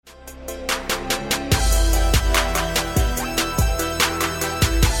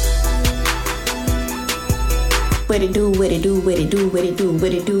What it do, what it do, what it do, what it do,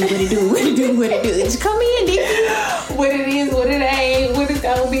 what it do, what it do, what it do, what it do. Just come in, Nikki. What it is, what it ain't, what it's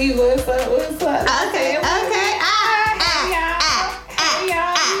gonna be, what's up, what's up. Okay.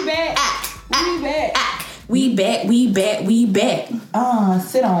 We back.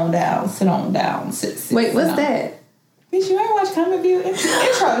 Sit on down. Sit. Wait, what's that? Bitch, you ain't watch Comic View? Intro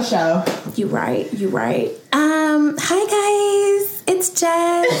the show. You right. Hi guys, it's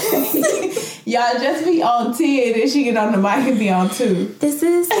Jess. Y'all just be on 10 and she get on the mic and be on 2. This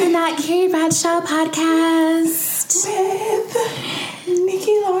is the Not Carrie Bradshaw podcast. With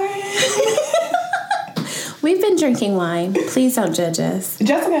Nikki Lauren. We've been drinking wine. Please don't judge us.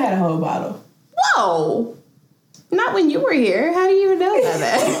 Jessica had a whole bottle. Whoa. Not when you were here. How do you know about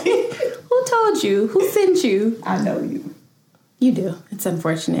that? Who told you? Who sent you? I know you. You do. It's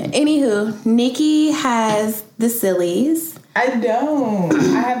unfortunate. Anywho, Nikki has the sillies. I don't.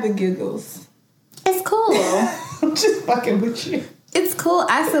 I have the giggles. It's cool. I'm just fucking with you. It's cool.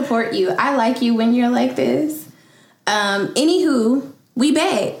 I support you. I like you when you're like this. Anywho, we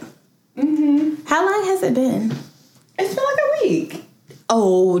back. Mm-hmm. How long has it been? It's been like a week.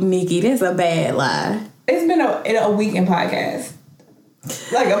 Oh, Nikki, that's a bad lie. It's been a week in podcast.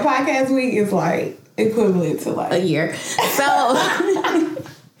 Like a podcast week is like equivalent to like a year. So,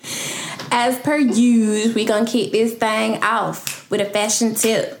 as per usual, we gonna kick this thing off with a fashion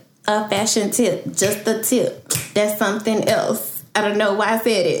tip. A fashion tip, just a tip. That's something else. I don't know why I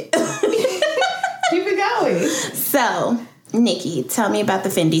said it. Keep it going. So, Nikki, tell me about the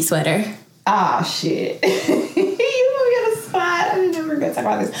Fendi sweater. Ah, shit. You put me on a spot. I never gonna talk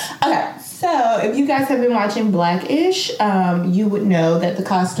about this. Okay, so if you guys have been watching Blackish, you would know that the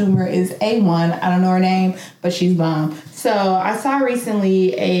costumer is A1. I don't know her name, but she's bomb. So I saw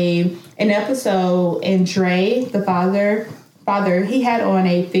recently an episode, and Dre, the father, he had on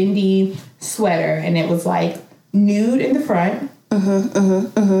a Fendi sweater, and it was like nude in the front.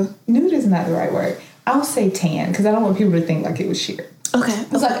 Nude is not the right word. I'll say tan, because I don't want people to think like it was sheer. Okay.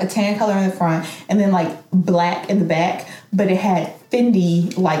 It was like a tan color in the front and then like black in the back, but it had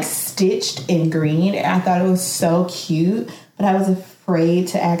Fendi like stitched in green, and I thought it was so cute, but I was afraid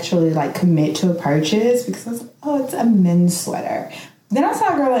to actually like commit to a purchase because I was like, oh, it's a men's sweater. Then I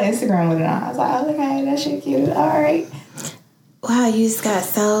saw a girl on Instagram with it on. I was like, oh, okay, that shit cute. All right. Wow, you just got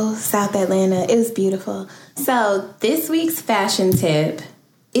so South Atlanta. It was beautiful. So this week's fashion tip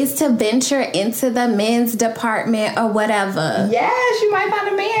is to venture into the men's department or whatever. Yes, you might find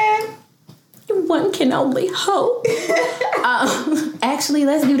a man. One can only hope. Actually,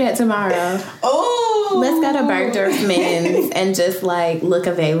 let's do that tomorrow. Oh, let's go to Bergdorf Men's and just like look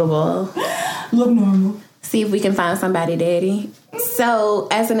available. Look normal. See if we can find somebody daddy. So,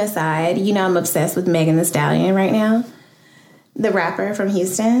 as an aside, you know I'm obsessed with Megan Thee Stallion right now. The rapper from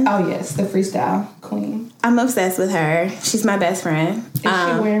Houston. Oh, yes. The freestyle queen. I'm obsessed with her. She's my best friend. Is she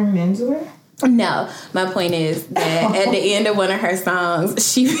wearing menswear? No. My point is that at the end of one of her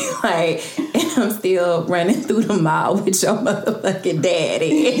songs, she be like, and I'm still running through the mall with your motherfucking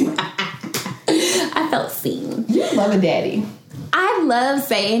daddy. I felt seen. You love a daddy. I love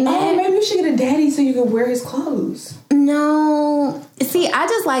saying that. Oh, maybe you should get a daddy so you can wear his clothes. No. See, I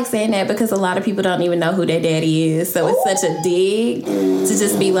just like saying that because a lot of people don't even know who their daddy is. So it's such a dig to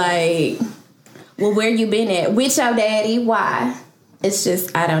just be like, well, where you been at? With your daddy? Why? It's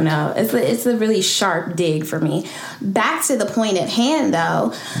just, I don't know. It's a really sharp dig for me. Back to the point at hand,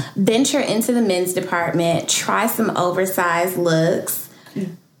 though. Venture into the men's department. Try some oversized looks.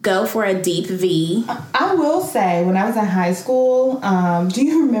 Go for a deep V. I will say, when I was in high school, do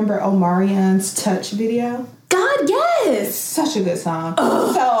you remember Omarion's Touch video? God, yes! Such a good song.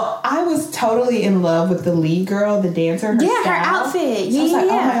 Ugh. So I was totally in love with the lead girl, the dancer. Her style. Her outfit. So I was like, oh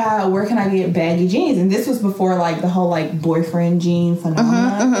my God, where can I get baggy jeans? And this was before like the whole like boyfriend jean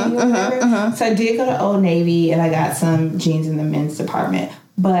phenomenon thing or whatever. So I did go to Old Navy and I got some jeans in the men's department.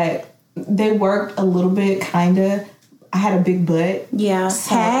 But they worked a little bit, kind of. I had a big butt. Yeah.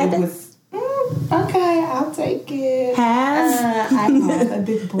 So it was, okay, I'll take it. I have a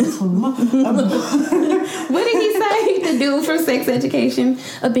big butt. What did he say? The dude from Sex Education?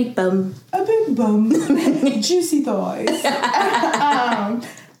 A big bum. A big bum. Juicy thighs.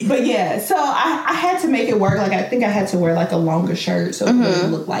 But yeah, so I had to make it work. Like, I think I had to wear like a longer shirt so it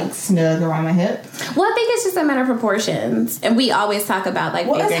wouldn't look like snug around my hip. Well, I think it's just a matter of proportions. And we always talk about like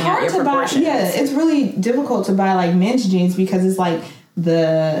figuring out your proportions. It's really difficult to buy like men's jeans because it's like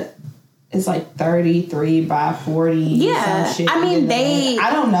it's like 33 by 40. Yeah. Some shit. I mean, I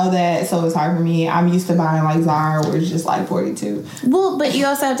don't know that, so it's hard for me. I'm used to buying like Zara where it's just like 42. Well, but you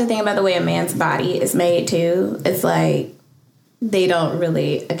also have to think about the way a man's body is made too. It's like, they don't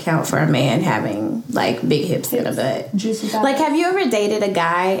really account for a man having like big hips and a butt. Juicy thighs. Like, have you ever dated a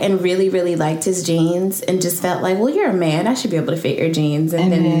guy and really, really liked his jeans and just felt like, well, you're a man, I should be able to fit your jeans,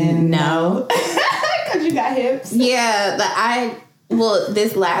 and then no. Because you got hips. Yeah,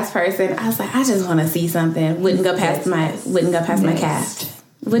 this last person, I was like, I just want to see something. Wouldn't go past my calves. Wouldn't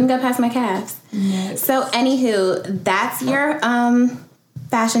go past my calves. Next. So, anywho, that's your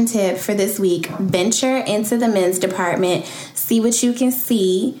fashion tip for this week. Venture into the men's department. See what you can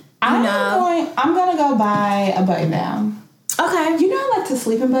see. I'm gonna go buy a button down. Okay. You know, I like to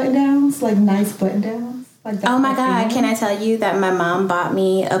sleep in button downs, like nice button downs. Like that. Oh my God! Can I tell you that my mom bought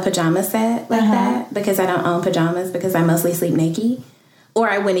me a pajama set like that because I don't own pajamas because I mostly sleep naked, or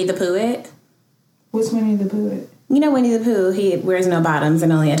I Winnie the Pooh it. What's Winnie the Pooh it? You know Winnie the Pooh. He wears no bottoms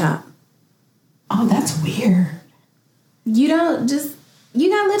and only a top. Oh, that's weird. You gotta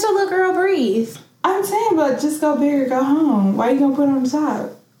let your little girl breathe. I'm saying, but just go big or go home. Why are you gonna put it on the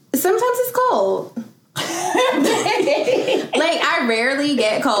top? Sometimes it's cold. Like, I rarely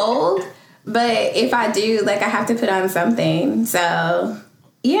get cold, but if I do, like, I have to put on something. So,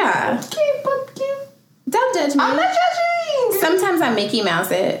 yeah. Don't judge me. I'm not judging. Sometimes I Mickey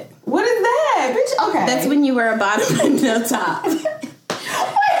Mouse it. What is that, bitch? Okay. That's when you wear a bottom and no top.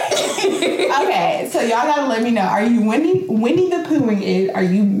 Okay, so y'all gotta let me know. Are you Winnie the Poohing it? Are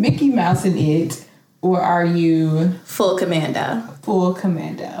you Mickey Mousing it? Or are you full commando? Full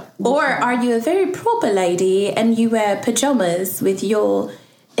commando. Or are you a very proper lady and you wear pajamas with your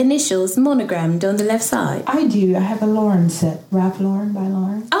initials monogrammed on the left side? I do. I have a Lauren set. Ralph Lauren by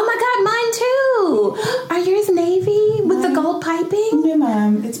Lauren. Oh my God, mine too. Are yours navy with the gold piping? No,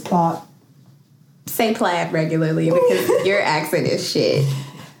 ma'am. It's plot. Say plaid regularly because your accent is shit.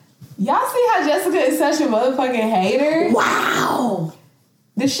 Y'all see how Jessica is such a motherfucking hater? Wow.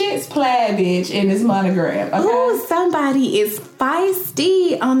 The shit's plaid, bitch, and it's monogram. Okay? Ooh, somebody is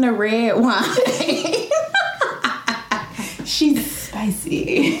feisty on the red wine. She's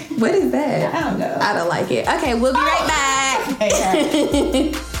spicy. What is that? I don't know. I don't like it. Okay, we'll be right back.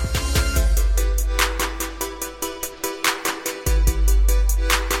 Okay.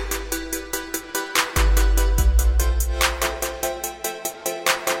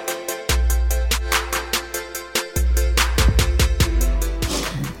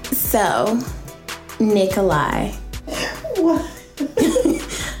 So, Nikolai. What?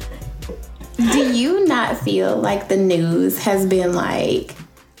 Do you not feel like the news has been like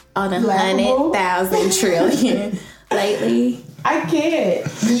on 100,000 trillion lately? I can't.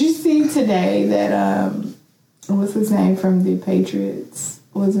 Did you see today that what's his name from the Patriots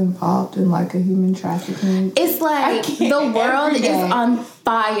was involved in like a human trafficking? It's like the world is on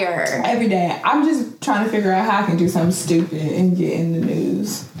fire. Every day. I'm just trying to figure out how I can do something stupid and get in the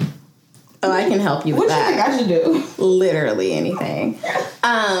news. Oh, I can help you with that. What do you think I should do? Literally anything.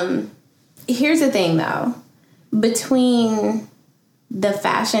 Here's the thing, though. Between the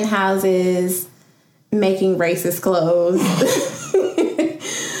fashion houses making racist clothes,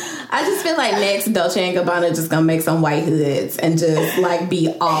 I just feel like next Dolce & Gabbana just gonna make some white hoods and just like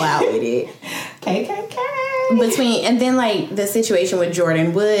be all out with it. KKK. And then like the situation with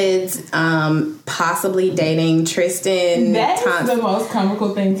Jordyn Woods, possibly dating Tristan. That's the most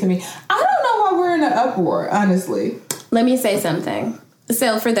comical thing to me. I don't know why we're in an uproar, honestly. Let me say something.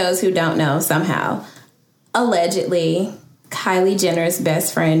 So for those who don't know, somehow, allegedly, Kylie Jenner's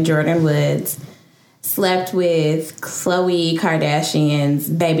best friend, Jordyn Woods, slept with Khloe Kardashian's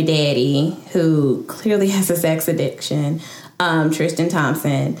baby daddy, who clearly has a sex addiction, Tristan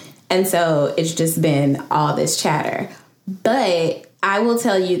Thompson. And so it's just been all this chatter. But I will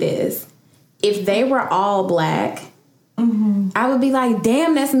tell you this. If they were all black, I would be like,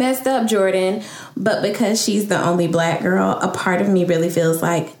 damn, that's messed up, Jordyn. But because she's the only black girl, a part of me really feels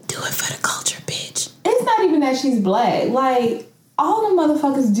like, do it for the culture, bitch. It's not even that she's black. Like, all the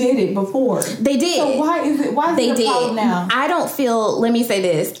motherfuckers did it before. They did. So why is it a problem now? I don't feel, let me say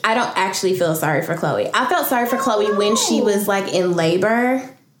this. I don't actually feel sorry for Khloe. I felt sorry for Khloe when she was like in labor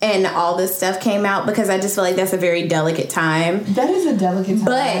and all this stuff came out because I just feel like that's a very delicate time. That is a delicate time.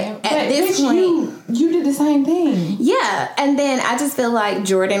 But at this point, you did the same thing. Yeah. And then I just feel like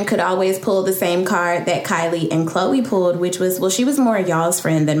Jordyn could always pull the same card that Kylie and Khloe pulled, which was, well, she was more y'all's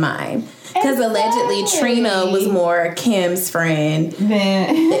friend than mine. Because allegedly Trina was more Kim's friend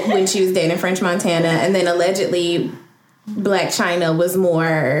when she was dating French Montana. And then allegedly Black China was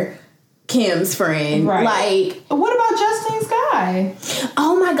more Kim's friend. Right. Like, what about Justine Skye?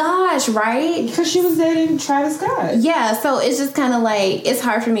 Oh my gosh, right? Because she was dating Travis Scott. Yeah, so it's just kind of like, it's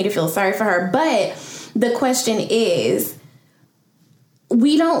hard for me to feel sorry for her. But the question is,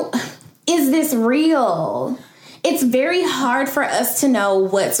 is this real? it's very hard for us to know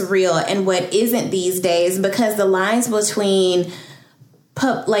what's real and what isn't these days because the lines between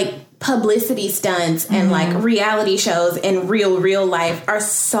publicity stunts and like reality shows and real life are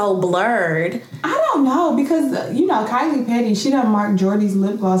so blurred. I don't know because Kylie Petty, she done marked Jordy's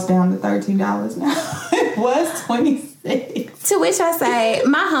lip gloss down to $13 now. It was $26. To which I say,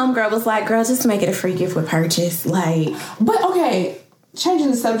 my homegirl was like, "Girl, just make it a free gift with purchase." But okay,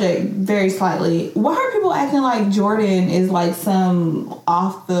 changing the subject very slightly. Why are people acting like Jordan is like some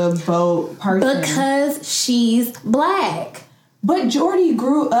off the boat person? Because she's black. But Jordy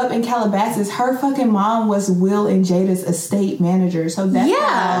grew up in Calabasas. Her fucking mom was Will and Jada's estate manager. So that's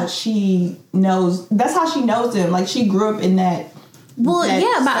how she knows. That's how she knows them. Like, she grew up in that. Well, that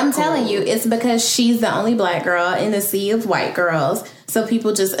yeah, but I'm circle. telling you, it's because she's the only black girl in the sea of white girls. So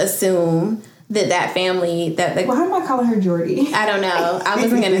people just assume that family, Why am I calling her Jordy? I don't know. I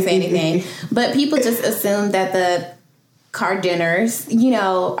wasn't going to say anything. But people just assume that the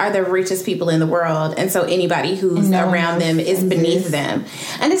Kardashians, are the richest people in the world. And so anybody who's around them is beneath them.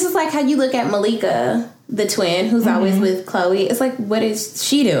 And it's just like how you look at Malika, the twin, who's always with Chloe. It's like, what is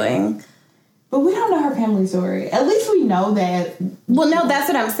she doing? But we don't know her family story. At least we know that. Well, no, that's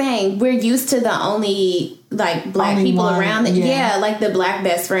what I'm saying. We're used to the only, like, black people around. Yeah, like the black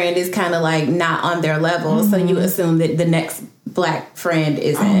best friend is kind of, like, not on their level. So you assume that the next black friend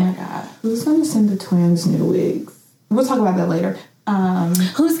isn't. Oh, my God. Who's going to send the twins new wigs? We'll talk about that later.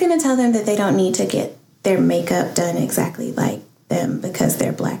 Who's going to tell them that they don't need to get their makeup done exactly like them because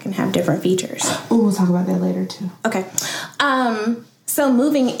they're black and have different features? Ooh, we'll talk about that later, too. Okay. So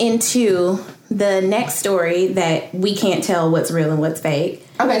moving into the next story that we can't tell what's real and what's fake.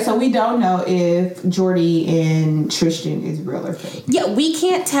 Okay, so we don't know if Jordy and Tristan is real or fake. Yeah, we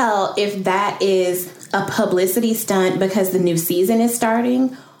can't tell if that is a publicity stunt because the new season is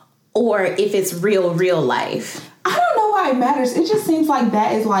starting or if it's real life. I don't know why it matters. It just seems like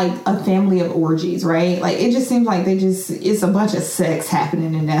that is like a family of orgies, right? Like, it just seems like it's a bunch of sex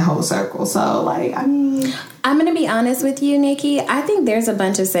happening in that whole circle. So, like, I mean... I'm going to be honest with you, Nikki. I think there's a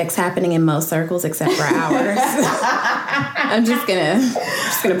bunch of sex happening in most circles except for ours. I'm just gonna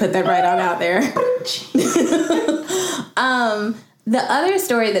put that right on out there. The other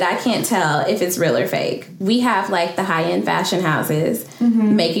story that I can't tell if it's real or fake, we have like the high-end fashion houses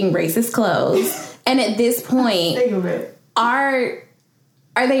making racist clothes. And at this point, are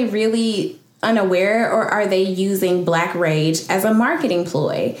they really unaware or are they using Black Rage as a marketing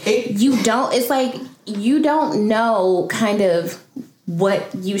ploy? You don't know kind of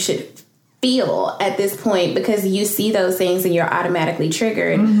what you should feel at this point because you see those things and you're automatically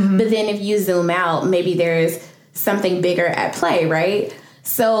triggered. But then if you zoom out, maybe there's something bigger at play, right?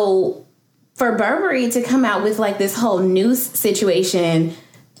 So for Burberry to come out with like this whole news situation,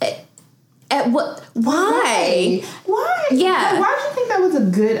 why? Yeah. Why do you think that was a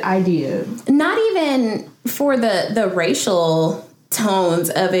good idea? Not even for the racial tones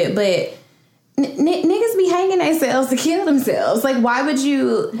of it, but niggas be hanging themselves to kill themselves. Like, why would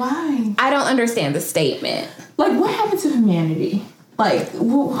you? Why? I don't understand the statement. Like, what happened to humanity? Like,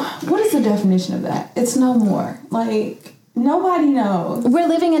 what is the definition of that? It's no more. Like, nobody knows. We're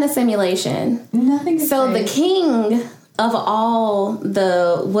living in a simulation. Nothing is So safe. the king of all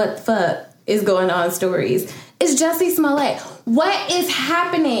the what fuck is going on stories is Jussie Smollett. What is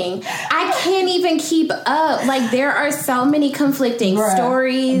happening? I can't even keep up. Like, there are so many conflicting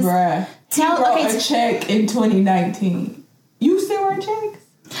stories. He wrote a check in 2019. You still write checks?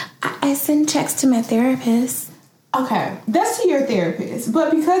 I send checks to my therapist. Okay, that's to your therapist.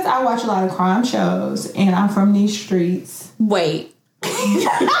 But because I watch a lot of crime shows and I'm from these streets. Wait.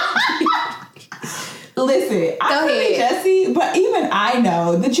 Listen, I'm Jussie, but even I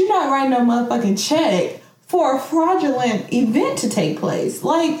know that you're not writing no motherfucking check for a fraudulent event to take place.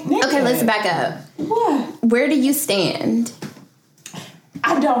 Like, nigga. Okay, let's back up. What? Where do you stand?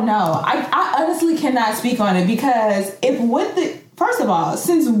 I don't know. I honestly cannot speak on it because first of all,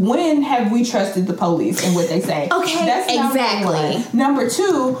 since when have we trusted the police and what they say? Okay, that's exactly. Number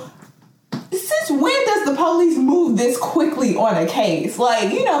two, since when does the police move this quickly on a case? Like,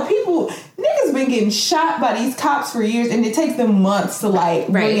 niggas been getting shot by these cops for years and it takes them months to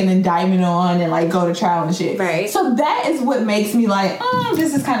bring an indictment on and go to trial and shit. Right. So that is what makes me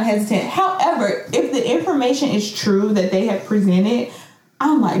this is kind of hesitant. However, if the information is true that they have presented,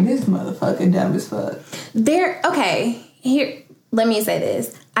 I'm like, this motherfucker dumb as fuck. Here, let me say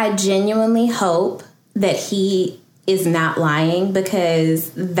this. I genuinely hope that he is not lying because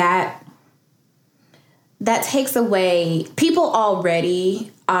that takes away, people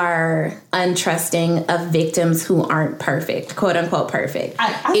already are untrusting of victims who aren't perfect, quote unquote perfect.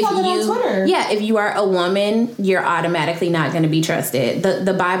 I saw that on Twitter. Yeah, if you are a woman, you're automatically not going to be trusted.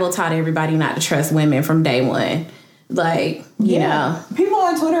 The Bible taught everybody not to trust women from day one. Like, you know. People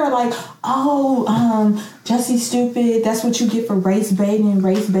on Twitter are like, Jesse's stupid. That's what you get for race baiting.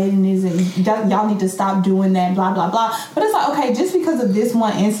 Race baiting y'all need to stop doing that, blah, blah, blah. But it's like, okay, just because of this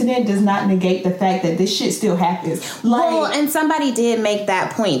one incident does not negate the fact that this shit still happens. Like, well, and somebody did make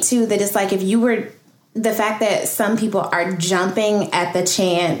that point, too, that it's like if you were... The fact that some people are jumping at the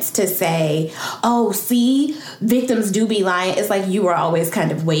chance to say, oh, see, victims do be lying. It's like you were always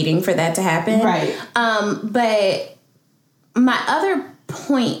kind of waiting for that to happen. Right. But my other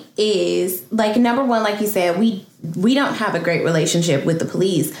point is, like, number one, like you said, we don't have a great relationship with the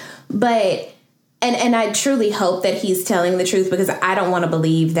police. But, and I truly hope that he's telling the truth, because I don't want to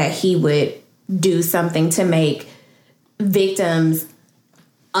believe that he would do something to make victims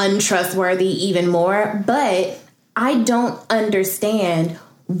untrustworthy even more. But I don't understand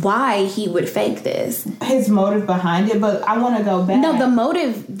why he would fake this. His motive behind it, but I want to go back. No, the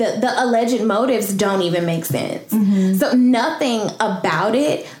motive, the alleged motives don't even make sense. Mm-hmm. So nothing about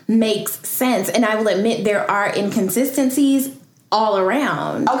it makes sense. And I will admit there are inconsistencies all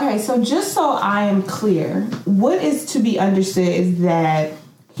around. Okay, so just so I am clear, what is to be understood is that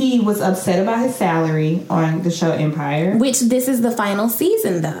he was upset about his salary on the show Empire. Which this is the final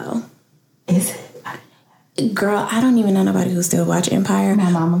season, though. Is it? Girl, I don't even know nobody who still watch Empire. My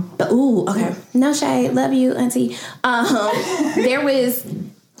mama. But, ooh, okay. No shade. Love you, auntie. There was...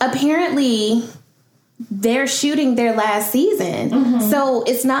 Apparently, they're shooting their last season. Mm-hmm. So,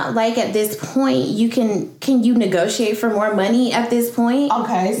 it's not like at this point you can you negotiate for more money at this point?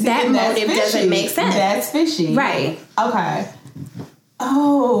 Okay. See, that motive doesn't make sense. That's fishy. Right. Okay.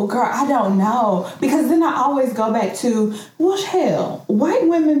 Oh, girl, I don't know. Because then I always go back to, well, hell, white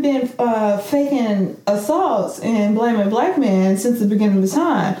women been faking assaults and blaming black men since the beginning of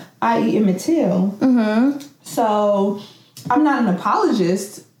time, i.e. Emmett Till. Mm-hmm. So, I'm not an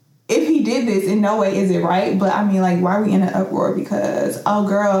apologist. If he did this, in no way is it right. But, I mean, like, why are we in an uproar? Because,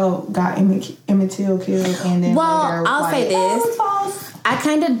 girl got Emmett Till killed. And then later, I'll say this.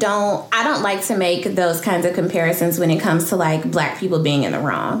 I don't like to make those kinds of comparisons when it comes to, like, black people being in the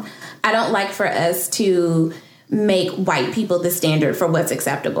wrong. I don't like for us to make white people the standard for what's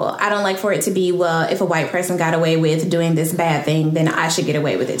acceptable. I don't like for it to be, well, if a white person got away with doing this bad thing, then I should get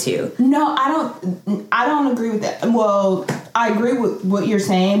away with it too. No, I don't agree with that. Well, I agree with what you're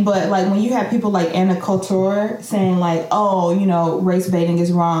saying, but like when you have people like Anna Couture saying like, oh, you know, race baiting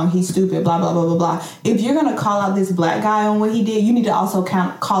is wrong, he's stupid, blah, blah, blah, blah, blah. If you're going to call out this black guy on what he did, you need to also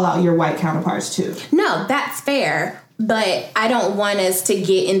call out your white counterparts too. No, that's fair. But I don't want us to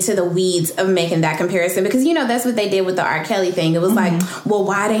get into the weeds of making that comparison because, you know, that's what they did with the R. Kelly thing. It was like, well,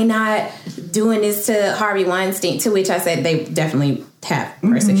 why they not doing this to Harvey Weinstein? To which I said they definitely have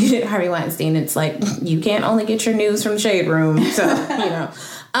persecuted Harvey Weinstein. It's like, you can't only get your news from the Shade Room. So, you know.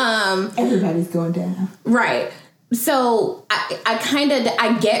 Everybody's going down. Right. So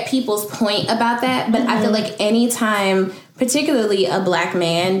I get people's point about that, but I feel like anytime, particularly a black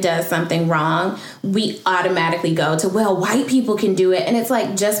man does something wrong, we automatically go to, well, white people can do it. And it's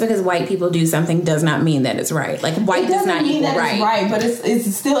like, just because white people do something does not mean that it's right. Like, white does not equal right. It's right, but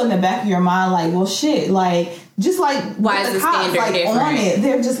it's still in the back of your mind, like, well, shit, like, just like why is the standard like different? On it.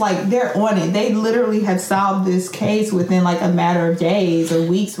 They're just like, they're on it. They literally have solved this case within like a matter of days or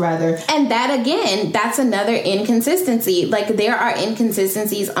weeks rather. And that again, that's another inconsistency. Like there are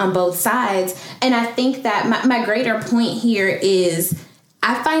inconsistencies on both sides. And I think that my greater point here is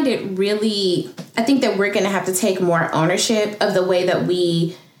I think that we're going to have to take more ownership of the way that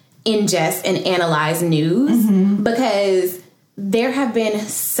we ingest and analyze news because there have been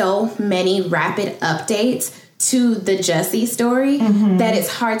so many rapid updates to the Jussie story that it's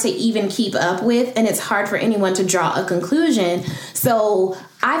hard to even keep up with, and it's hard for anyone to draw a conclusion. So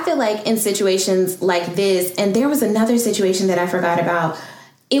I feel like in situations like this, and there was another situation that I forgot about,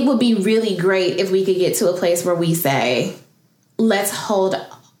 it would be really great if we could get to a place where we say, let's hold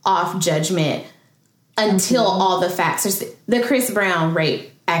off judgment until all the facts are... The Chris Brown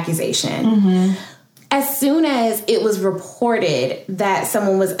rape accusation. As soon as it was reported that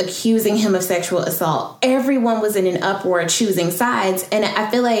someone was accusing him of sexual assault, everyone was in an uproar choosing sides. And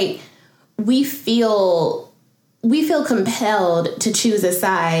I feel like we feel compelled to choose a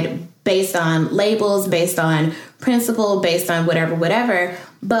side based on labels, based on principle, based on whatever.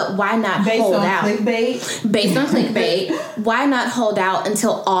 But why not hold out? Based on clickbait. Why not hold out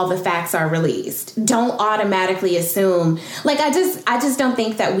until all the facts are released? Don't automatically assume. Like, I just don't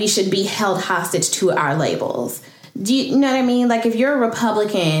think that we should be held hostage to our labels. Do you know what I mean? Like, if you're a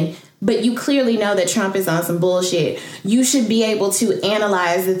Republican, but you clearly know that Trump is on some bullshit, you should be able to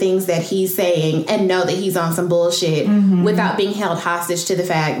analyze the things that he's saying and know that he's on some bullshit without being held hostage to the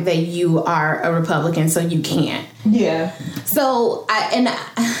fact that you are a Republican, so you can't. Yeah. So, I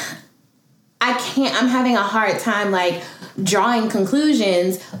can't, I'm having a hard time, like, drawing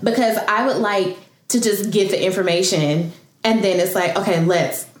conclusions because I would like to just get the information and then it's like, okay,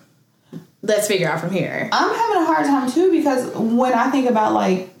 let's figure out from here. I'm having a hard time too because when I think about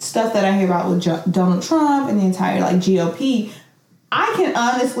like stuff that I hear about with Donald Trump and the entire like GOP, I can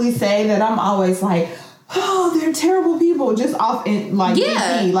honestly say that I'm always like, oh, they're terrible people, just off in like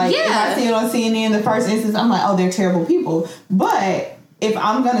BP. Like if I see it on CNN, the first instance, I'm like, oh, they're terrible people. But if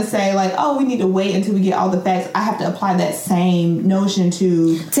I'm gonna say like, oh, we need to wait until we get all the facts, I have to apply that same notion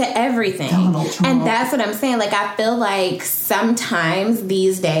to everything. Donald Trump. And that's what I'm saying. Like, I feel like sometimes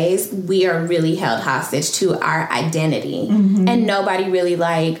these days we are really held hostage to our identity, and nobody really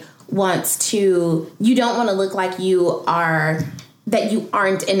like wants to. You don't want to look like you aren't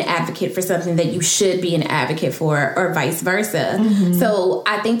an advocate for something that you should be an advocate for, or vice versa. So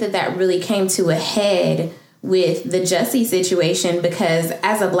I think that really came to a head with the Jussie situation because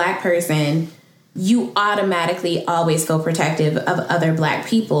as a Black person, you automatically always feel protective of other Black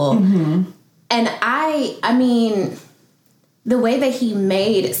people. And I mean, the way that he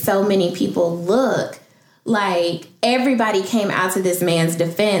made so many people look, like everybody came out to this man's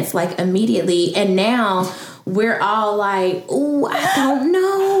defense like immediately, and now we're all like, ooh, I don't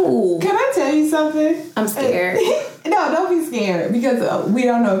know. Can I tell you something? I'm scared. No, don't be scared because we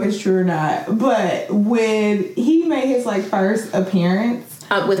don't know if it's true or not. But when he made his like first appearance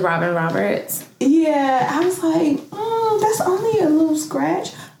with Robin Roberts, yeah, I was like, that's only a little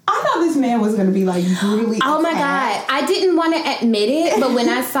scratch. I thought this man was going to be like brutally Oh my attacked. God. I didn't want to admit it, but when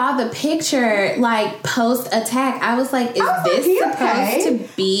I saw the picture, like post attack, I was like, is this supposed to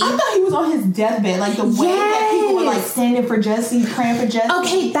be? I thought he was on his deathbed. Like the way that people were like standing for Jussie, praying for Jussie.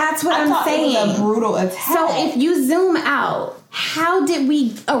 Okay, that's what I'm saying. It was a brutal attack. So if you zoom out, how did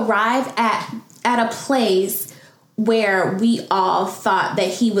we arrive at a place where we all thought that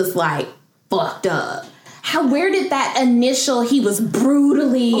he was like fucked up? Where did that initial he was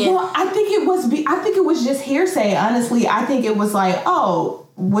brutally? Well, I think it was just hearsay. Honestly, I think it was like, oh,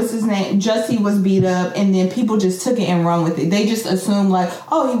 what's his name? Jussie was beat up, and then people just took it and run with it. They just assumed like,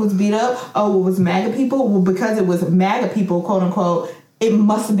 oh, he was beat up. Oh, it was MAGA people. Well, because it was MAGA people, quote unquote, it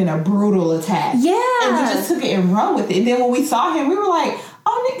must have been a brutal attack. Yeah, and we just took it and run with it. And then when we saw him, we were like,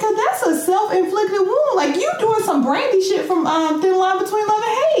 oh, nigga, that's a self-inflicted wound. Like, you doing some Brandy shit from Thin Line Between Love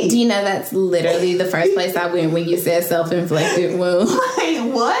and Hate. Do you know that's literally the first place I went when you said self-inflicted wound? Like,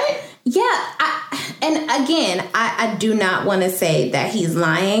 what? Yeah, and again, I do not want to say that he's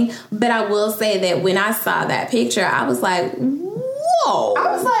lying, but I will say that when I saw that picture, I was like, whoa.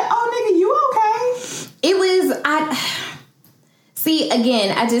 I was like, oh, nigga, you okay? It was, See,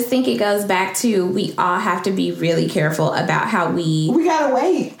 again, I just think it goes back to we all have to be really careful about how we gotta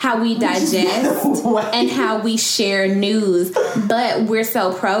wait, how we digest and how we share news. But we're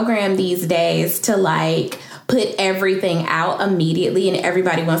so programmed these days to like put everything out immediately, and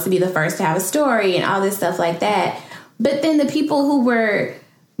everybody wants to be the first to have a story and all this stuff like that. But then the people who were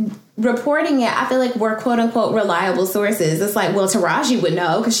reporting it, I feel like we're quote unquote reliable sources. It's like, well, Taraji would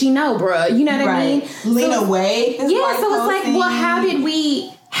know because she know, bro. You know what I mean? Lena Waithe. Yeah, so it's like, well,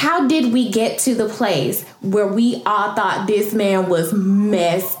 how did we get to the place where we all thought this man was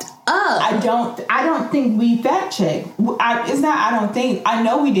messed up? I don't think we fact checked. I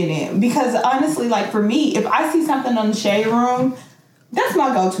know we didn't, because honestly, like for me, if I see something on the Shade Room, that's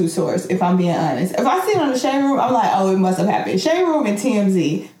my go-to source, if I'm being honest. If I see it on the Shade Room, I'm like, oh, it must have happened. Shade Room and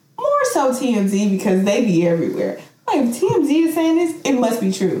TMZ. More so TMZ because they be everywhere. Like, if TMZ is saying this, it must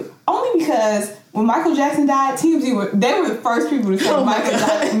be true. Only because when Michael Jackson died, TMZ were the first people to say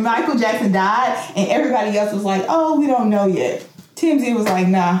Michael Jackson died, and everybody else was like, oh, we don't know yet. TMZ was like,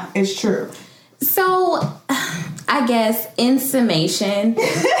 nah, it's true. So, I guess in summation,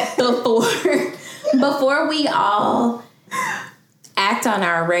 before we all act on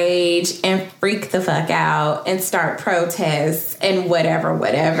our rage and freak the fuck out and start protests and whatever.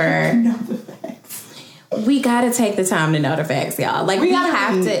 Know the facts. We gotta take the time to know the facts, y'all. Like,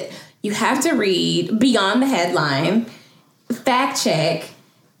 you have to read beyond the headline, fact check,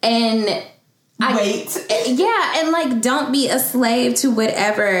 and wait. And like, don't be a slave to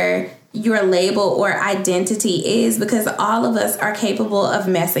whatever your label or identity is, because all of us are capable of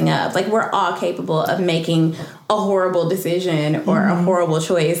messing up. Like, we're all capable of making a horrible decision or a horrible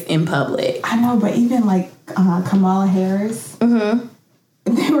choice in public. I know, but even like Kamala Harris,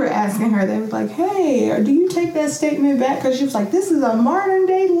 they were asking her, they were like, hey, do you take that statement back? Because she was like, this is a modern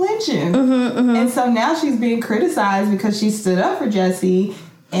day lynching. And so now she's being criticized because she stood up for Jesse.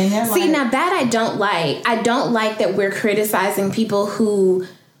 And they're See, now that I don't like. I don't like that we're criticizing people who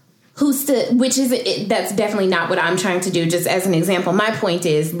stood, which is, that's definitely not what I'm trying to do. Just as an example, my point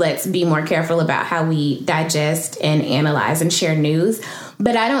is, let's be more careful about how we digest and analyze and share news.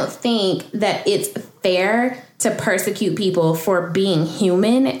 But I don't think that it's fair to persecute people for being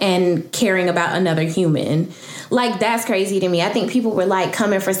human and caring about another human. Like, that's crazy to me. I think people were like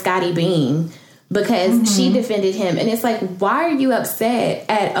coming for Scotty Beam because she defended him. And it's like, why are you upset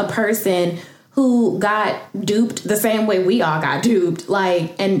at a person who got duped the same way we all got duped,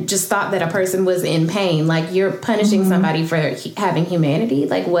 like, and just thought that a person was in pain? Like, you're punishing somebody for having humanity?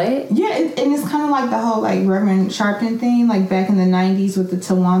 Like, what? Yeah, and it's kind of like the whole, like, Reverend Sharpton thing, like, back in the 90s with the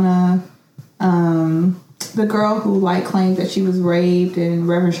Tawana, the girl who, like, claimed that she was raped, and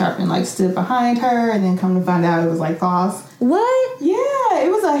Reverend Sharpton, like, stood behind her, and then come to find out it was, like, false. What? Yeah,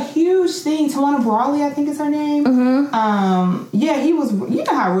 it was a huge thing. Tawana Brawley, I think is her name. Yeah, he was, you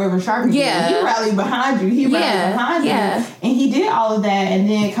know how Reverend Sharpton he rallied behind you. He rallied behind you. And he did all of that, and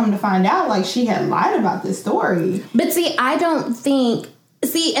then come to find out, like, she had lied about this story. But see, I don't think,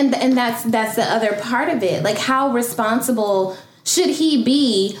 and that's the other part of it. Like, how responsible should he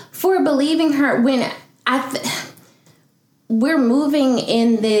be for believing her when we're moving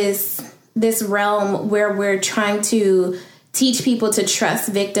in this realm where we're trying to teach people to trust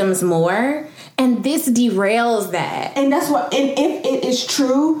victims more, and this derails that. And that's what, and if it is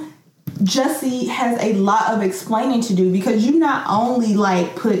true, Jesse has a lot of explaining to do, because you not only,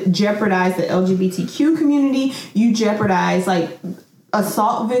 like, jeopardize the LGBTQ community, you jeopardize, like,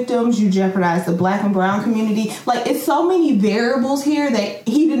 assault victims, you jeopardize the Black and brown community. Like, it's so many variables here that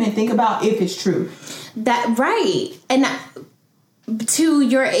he didn't think about if it's true. That right. And to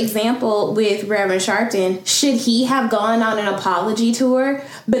your example with Reverend Sharpton, should he have gone on an apology tour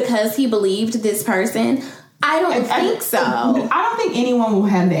because he believed this person? I don't think so. I don't think anyone will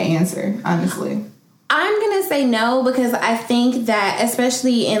have the answer, honestly. I'm going to say no, because I think that,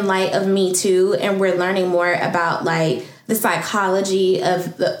 especially in light of Me Too, and we're learning more about, like, the psychology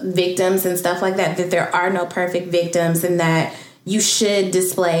of the victims and stuff like that there are no perfect victims, and that you should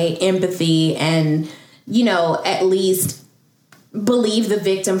display empathy and, you know, at least believe the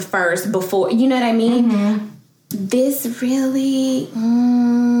victim first before, you know what I mean? This really...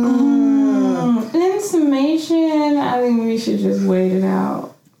 In summation, I think we should just wait it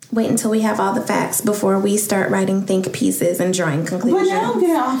out. Wait until we have all the facts before we start writing think pieces and drawing conclusions. But now I'm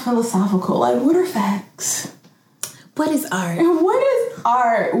getting all philosophical. Like, what are facts? What is art? And what is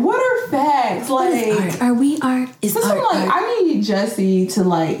art? What are facts? Like, what is art? Are we art? Is art like, art? I need Jesse to,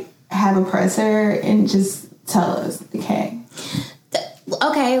 like, have a presser and just tell us, okay.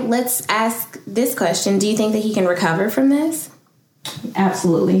 Okay, let's ask this question. Do you think that he can recover from this?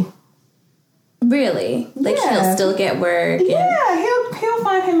 Absolutely. Really? Like, he'll still get work? Yeah, he'll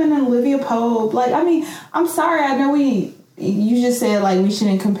find him an Olivia Pope. Like, I mean, I'm sorry, I know you just said, like, we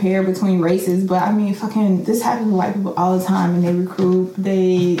shouldn't compare between races, but I mean, fucking, this happens to white people all the time, and they recruit,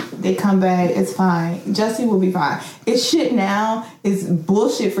 they come back, it's fine. Jesse will be fine. It's shit now, it's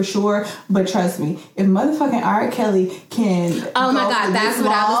bullshit for sure, but trust me, if motherfucking R. Kelly can, oh my god, that's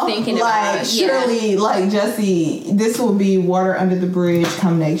what I was thinking about. Like, surely, like, Jesse, this will be water under the bridge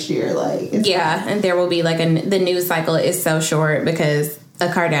come next year. Like, yeah, and there will be, like, the news cycle is so short because a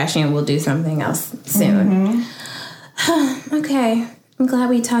Kardashian will do something else soon. Okay, I'm glad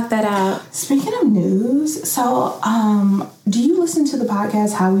we talked that out. Speaking of news, so do you listen to the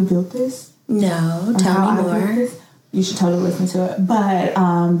podcast How We Built This? No, tell me more. You should totally listen to it. But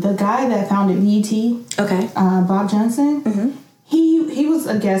the guy that founded BET, okay, Bob Johnson, he was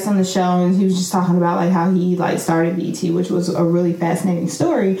a guest on the show, and he was just talking about, like, how he, like, started BET, which was a really fascinating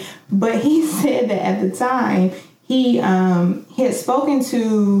story. But he said that at the time he had spoken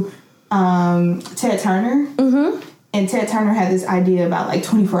to Ted Turner. And Ted Turner had this idea about, like,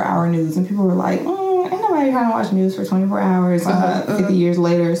 24-hour news. And people were like, ain't nobody trying to watch news for 24 hours 50 years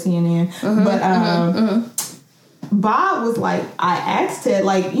later, CNN. Bob was like, I asked Ted,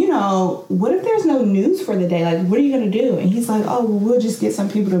 like, you know, what if there's no news for the day? Like, what are you going to do? And he's like, oh, well, we'll just get some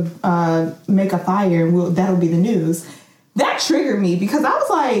people to make a fire, and that'll be the news. That triggered me, because I was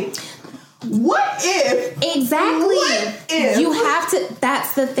like, what if? Exactly. What if? You have to,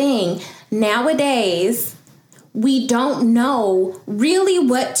 that's the thing. Nowadays, we don't know really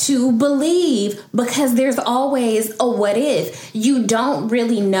what to believe, because there's always a what if. You don't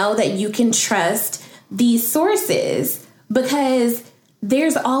really know that you can trust these sources, because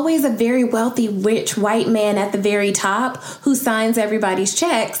there's always a very wealthy, rich white man at the very top who signs everybody's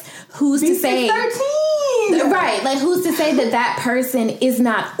checks. Who's to say... 13. Right. Like, who's to say that that person is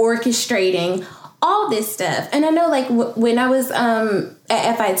not orchestrating all this stuff? And I know, like, when I was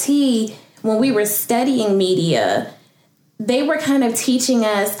at FIT, when we were studying media, they were kind of teaching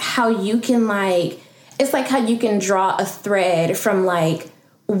us how you can, like... It's like how you can draw a thread from, like,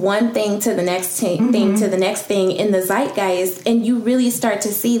 one thing to the next thing to the next thing in the zeitgeist, and you really start to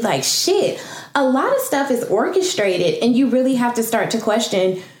see, like, shit, a lot of stuff is orchestrated, and you really have to start to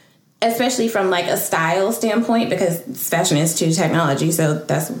question, especially from, like, a style standpoint, because fashion is to technology, so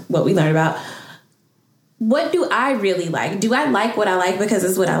that's what we learned about. What do I really like? Do I like what I like because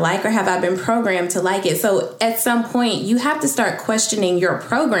it's what I like, or have I been programmed to like it? So at some point, you have to start questioning your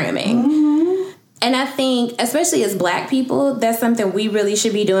programming. And I think, especially as Black people, that's something we really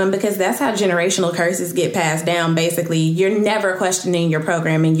should be doing, because that's how generational curses get passed down, basically. You're never questioning your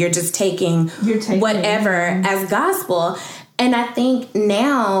programming. You're just taking whatever as gospel. And I think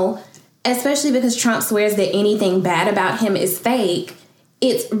now, especially because Trump swears that anything bad about him is fake,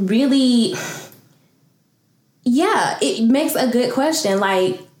 it's really, it makes a good question.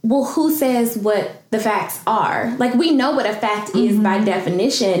 Like, well, who says what the facts are? Like, we know what a fact is by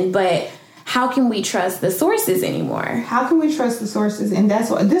definition, but... how can we trust the sources anymore? How can we trust the sources? And that's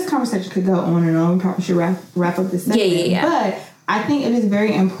what this conversation could go on and on. We probably should wrap up this segment. Yeah. But I think it is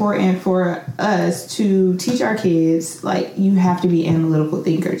very important for us to teach our kids, like, you have to be analytical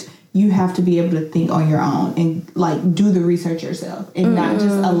thinkers. You have to be able to think on your own and, like, do the research yourself and not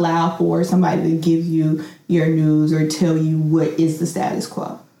just allow for somebody to give you your news or tell you what is the status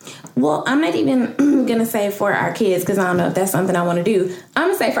quo. Well, I'm not even going to say for our kids, because I don't know if that's something I want to do. I'm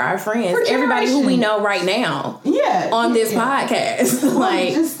going to say for our friends, everybody who we know right now on this podcast.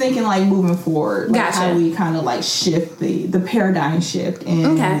 Like, just thinking, like, moving forward, like how we kind of, like, shift the paradigm shift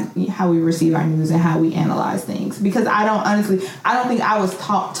and how we receive our news and how we analyze things. Because I don't think I was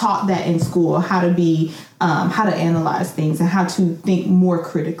taught that in school, how to analyze things and how to think more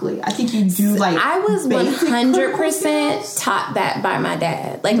critically. I think you do, like, I was 100% taught that by my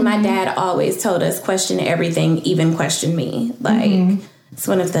dad. Like, my dad always told us, question everything, even question me. Like, it's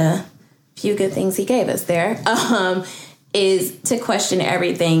one of the few good things he gave us there, is to question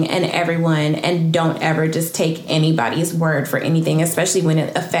everything and everyone, and don't ever just take anybody's word for anything, especially when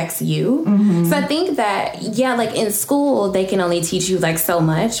it affects you. So I think that, like, in school, they can only teach you, like, so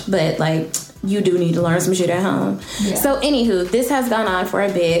much, but, like, you do need to learn some shit at home. So anywho, this has gone on for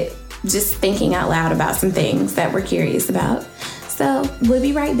a bit, just thinking out loud about some things that we're curious about. So we'll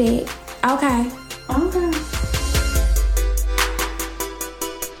be right back. Okay.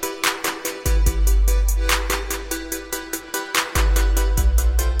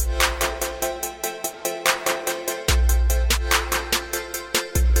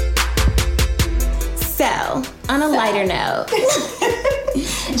 So, on a lighter note...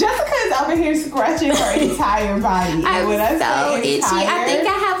 Jessica is over here scratching her entire body. I'm so itchy. I think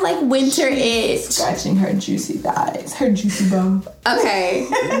I have, like, winter itch. Scratching her juicy thighs, her juicy bum. Okay,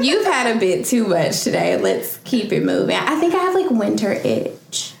 you've had a bit too much today. Let's keep it moving. I think I have, like, winter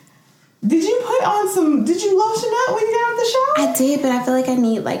itch. Did you lotion up when you got out the shower? I did, but I feel like I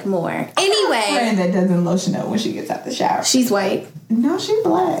need, like, more. Anyway. I have a friend that doesn't lotion up when she gets out the shower. She's white. No, she's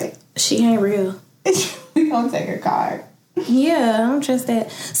black. She ain't real. We gonna take her card. Yeah, I don't trust that.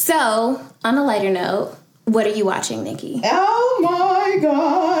 So, on a lighter note, what are you watching, Nikki? Oh my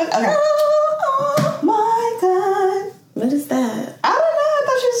God. Okay. Oh my God. What is that? I don't know. I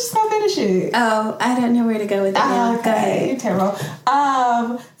thought she was just gonna finish it. Oh, I don't know where to go with it now. Okay. Go ahead. You're terrible.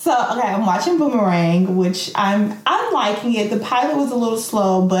 I'm watching Boomerang, which I'm liking it. The pilot was a little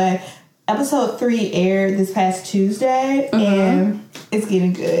slow, but episode 3 aired this past Tuesday, and it's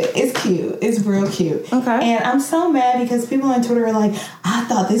getting good. It's cute. It's real cute. Okay. And I'm so mad because people on Twitter are like, I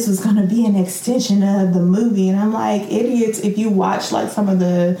thought this was going to be an extension of the movie. And I'm like, idiots, if you watch, like, some of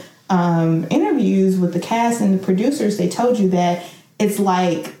the interviews with the cast and the producers, they told you that it's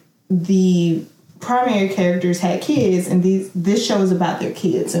like the primary characters had kids, and this show is about their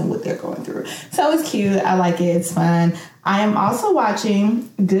kids and what they're going through. So it's cute. I like it. It's fun. I am also watching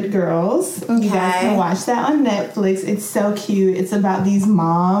Good Girls. Okay. You guys can watch that on Netflix. It's so cute. It's about these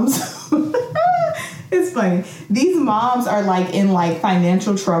moms. It's funny. These moms are, like, in, like,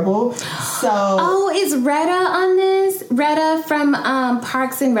 financial trouble. So is Retta on this? Retta from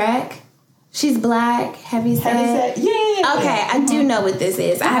Parks and Rec? She's black, heavy set. Yeah. Okay, I do know what this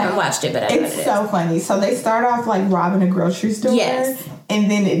is. I haven't watched it, but I know what it is. It's so funny. So they start off, like, robbing a grocery store. Yes. and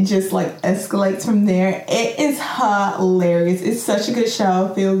then it just like escalates from there. It is hilarious. It's such a good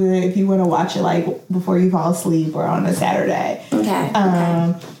show. Feel good if you want to watch it like before you fall asleep or on a Saturday. Okay.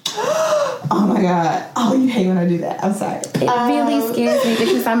 Oh my God. Oh, you hate when I do that. I'm sorry. It really scares me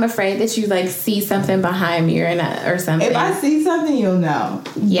because I'm afraid that you like see something behind me or something. If I see something, you'll know.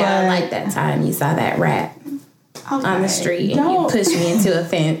 Yeah, like that time you saw that rat on the street and you pushed me into a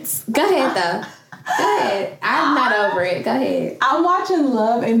fence. Go ahead, though. Go ahead. I'm not over it. Go ahead. I'm watching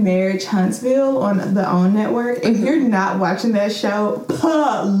Love and Marriage Huntsville on the OWN network. If you're not watching that show,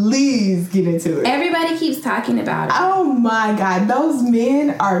 please get into it. Everybody keeps talking about it. Oh my God. Those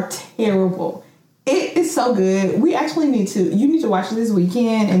men are terrible. It is so good. You need to watch it this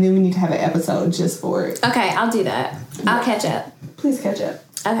weekend, and then we need to have an episode just for it. Okay, I'll do that. I'll catch up. Please catch up.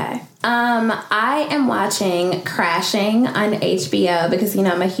 Okay. I am watching Crashing on HBO because,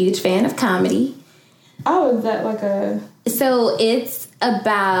 I'm a huge fan of comedy. Oh, is that like a... So it's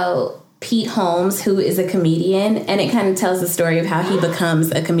about Pete Holmes, who is a comedian, and it kind of tells the story of how he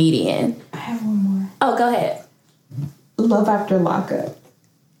becomes a comedian. I have one more. Oh, go ahead. Love After Lockup.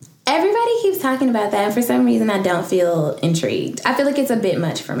 Everybody keeps talking about that, and for some reason I don't feel intrigued. I feel like it's a bit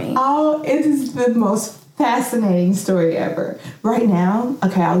much for me. Oh, it is the most fascinating story ever. Right now,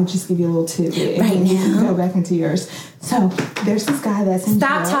 okay, I'll just give you a little tidbit. Right now? You can go back into yours. So, there's this guy that's in jail.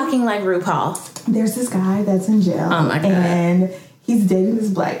 Stop talking like RuPaul. There's this guy that's in jail. Oh my God. And he's dating this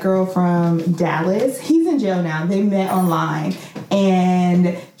black girl from Dallas. He's in jail now. They met online.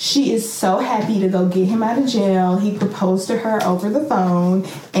 And she is so happy to go get him out of jail. He proposed to her over the phone.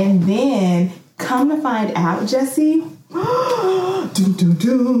 And then, come to find out, Jesse... Dun, dun,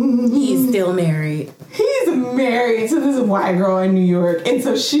 dun. He's still married. He's married to this white girl in New York, and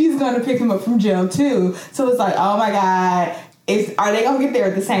so she's gonna pick him up from jail too. So it's like, oh my God, are they gonna get there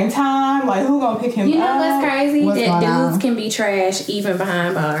at the same time? Like, who gonna pick him up? You know what's crazy? What's that dudes on? can be trash even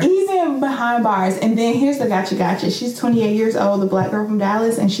behind bars. Even behind bars. And then here's the gotcha. She's 28 years old, the black girl from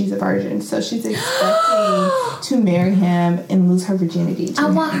Dallas, and she's a virgin. So she's expecting to marry him and lose her virginity. I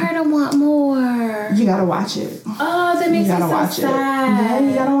want her to want more. You gotta watch it. Oh, that makes me so sad. Yeah,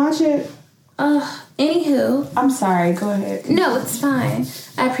 you gotta watch it. Anywho. I'm sorry, go ahead. No, it's fine.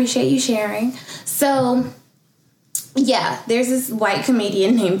 I appreciate you sharing. So, yeah, there's this white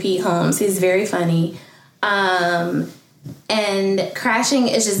comedian named Pete Holmes. He's very funny. And Crashing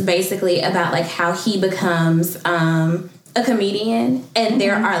is just basically about like how he becomes a comedian, and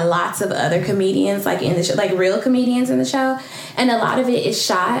there are lots of other comedians like in the show, like real comedians in the show, and a lot of it is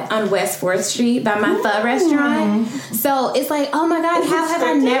shot on West 4th Street by my pho restaurant. So it's like, oh my God, how have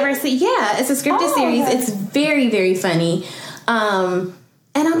I never seen? Yeah, it's a scripted series. Okay. It's very, very funny. And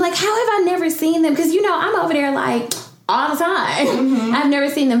I'm like, how have I never seen them? Because I'm over there like all the time. I've never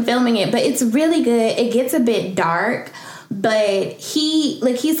seen them filming it, but it's really good. It gets a bit dark, but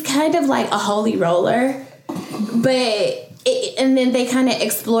he's kind of like a holy roller. And then they kind of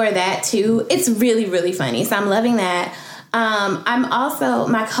explore that too. It's really, really funny. So I'm loving that.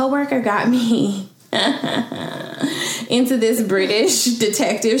 My coworker got me into this British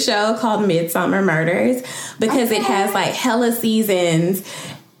detective show called Midsummer Murders because it has like hella seasons,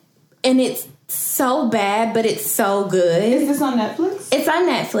 and it's so bad, but it's so good. Is this on Netflix? It's on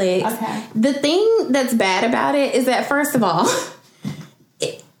Netflix. Okay. The thing that's bad about it is that, first of all,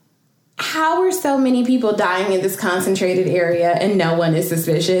 how are so many people dying in this concentrated area and no one is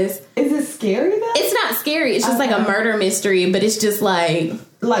suspicious? Is it scary though? It's not scary. It's just like a murder mystery, but it's just like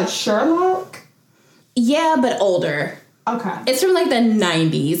Sherlock? Yeah, but older. Okay. It's from like the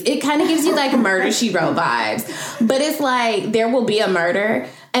 90s. It kind of gives you like Murder, She Wrote vibes. But it's like there will be a murder,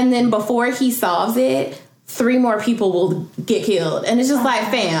 and then before he solves it, 3 more people will get killed. And it's just like,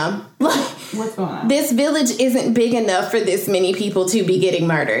 fam, like, what's going on? This village isn't big enough for this many people to be getting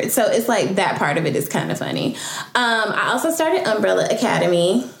murdered. So it's like that part of it is kind of funny. I also started Umbrella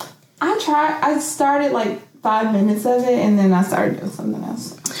Academy. I started like 5 minutes of it, and then I started doing something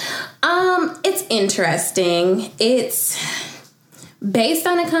else. It's interesting. It's based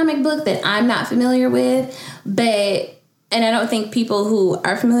on a comic book that I'm not familiar with, and I don't think people who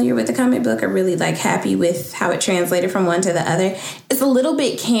are familiar with the comic book are really like happy with how it translated from one to the other. It's a little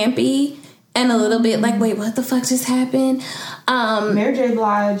bit campy and a little bit like, wait, what the fuck just happened? Mary J.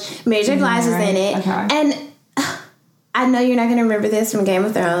 Blige is in it. Okay. And I know you're not going to remember this from Game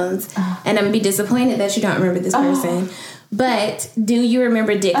of Thrones, and I'm going to be disappointed that you don't remember this person. But do you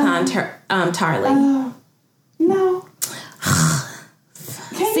remember Dick Tarley? No.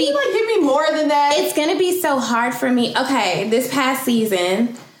 Can you give me more than that? It's going to be so hard for me. Okay, this past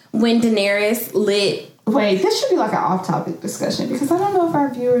season, when Daenerys lit Wait, this should be like an off-topic discussion because I don't know if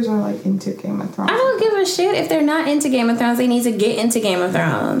our viewers are like into Game of Thrones. I don't give a shit if they're not into Game of Thrones. They need to get into Game of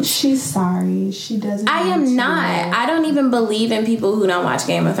Thrones. She's sorry. She doesn't. I am not. I don't even believe in people who don't watch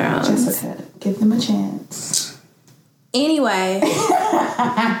Game of Thrones. Jessica, give them a chance. Anyway,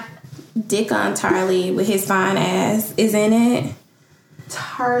 Dick on Tarly with his fine ass is in it.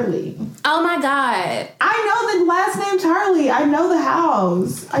 Tarly. Oh my god. I know the last name Tarly. I know the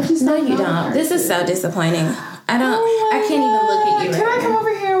house. I just No, don't you know don't. her. This is so disappointing. I don't. Oh my I can't even look at you. God. Can right I come now.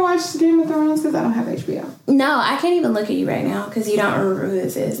 over here and watch Game of Thrones because I don't have HBO? No, I can't even look at you right now because you don't remember who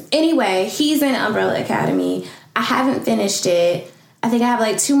this is. Anyway, he's in Umbrella Academy. I haven't finished it. I think I have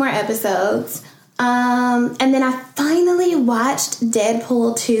like 2 more episodes. And then I finally watched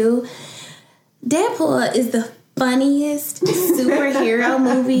Deadpool 2. Deadpool is the funniest superhero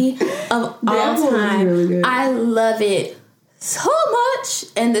movie of all Deadpool is time. really good. I love it so much.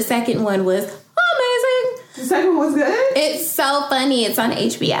 And the second one was amazing. The second one was good? It's so funny. It's on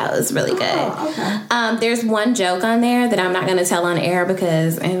HBO. It's really good. Oh, okay. There's one joke on there that I'm not going to tell on air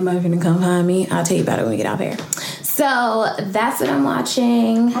because ain't nobody going to come find me. I'll tell you about it when we get off air. So that's what I'm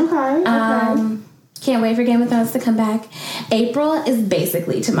watching. Okay. Can't wait for Game of Thrones to come back. April is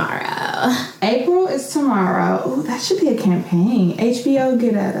basically tomorrow. April is tomorrow. Ooh, that should be a campaign. HBO,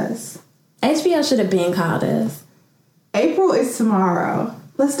 get at us. HBO should have been called us. April is tomorrow.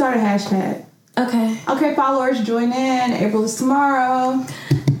 Let's start a hashtag. Okay. Okay, followers, join in. April is tomorrow.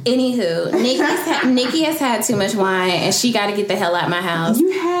 Anywho, Nikki has had too much wine and she got to get the hell out of my house.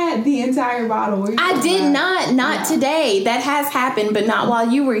 You had the entire bottle. I did not today. That has happened, but not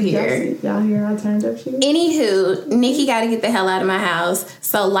while you were here. Y'all hear I turned up shoes? Anywho, Nikki got to get the hell out of my house.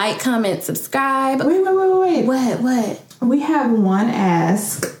 So like, comment, subscribe. Wait. What? We have one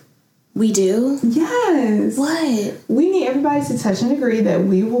ask. We do? Yes. What? We need everybody to touch and agree that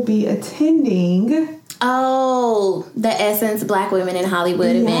we will be attending. Oh, the Essence Black Women in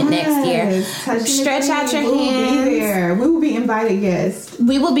Hollywood event next year. Stretch out your hands. We will be there. We will be invited guests.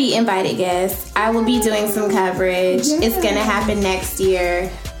 We will be invited guests. I will be doing some coverage. Yes. It's going to happen next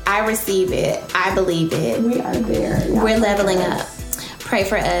year. I receive it. I believe it. We are there. Y'all We're leveling up. Pray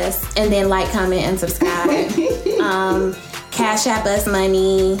for us. And then like, comment, and subscribe. Cash App us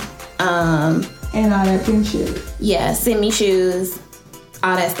money. And all that good shit. Yeah, send me shoes.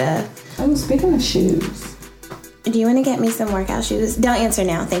 All that stuff. Oh, speaking of shoes. Do you want to get me some workout shoes? Don't answer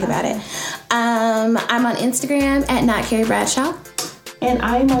now. Think about it. I'm on Instagram at Not Carrie Bradshaw. And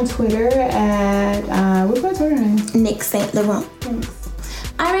I'm on Twitter at, what's my Twitter name? Nick St. Laurent. Thanks.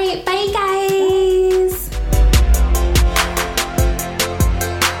 All right. Bye, guys.